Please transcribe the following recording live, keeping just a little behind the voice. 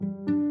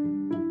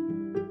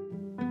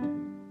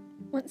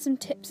Want some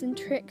tips and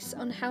tricks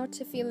on how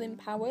to feel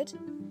empowered?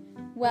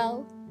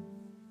 Well,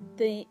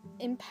 the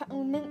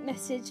Empowerment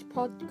Message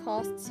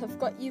podcasts have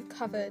got you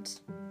covered.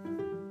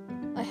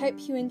 I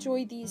hope you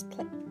enjoy these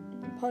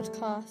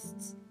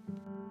podcasts.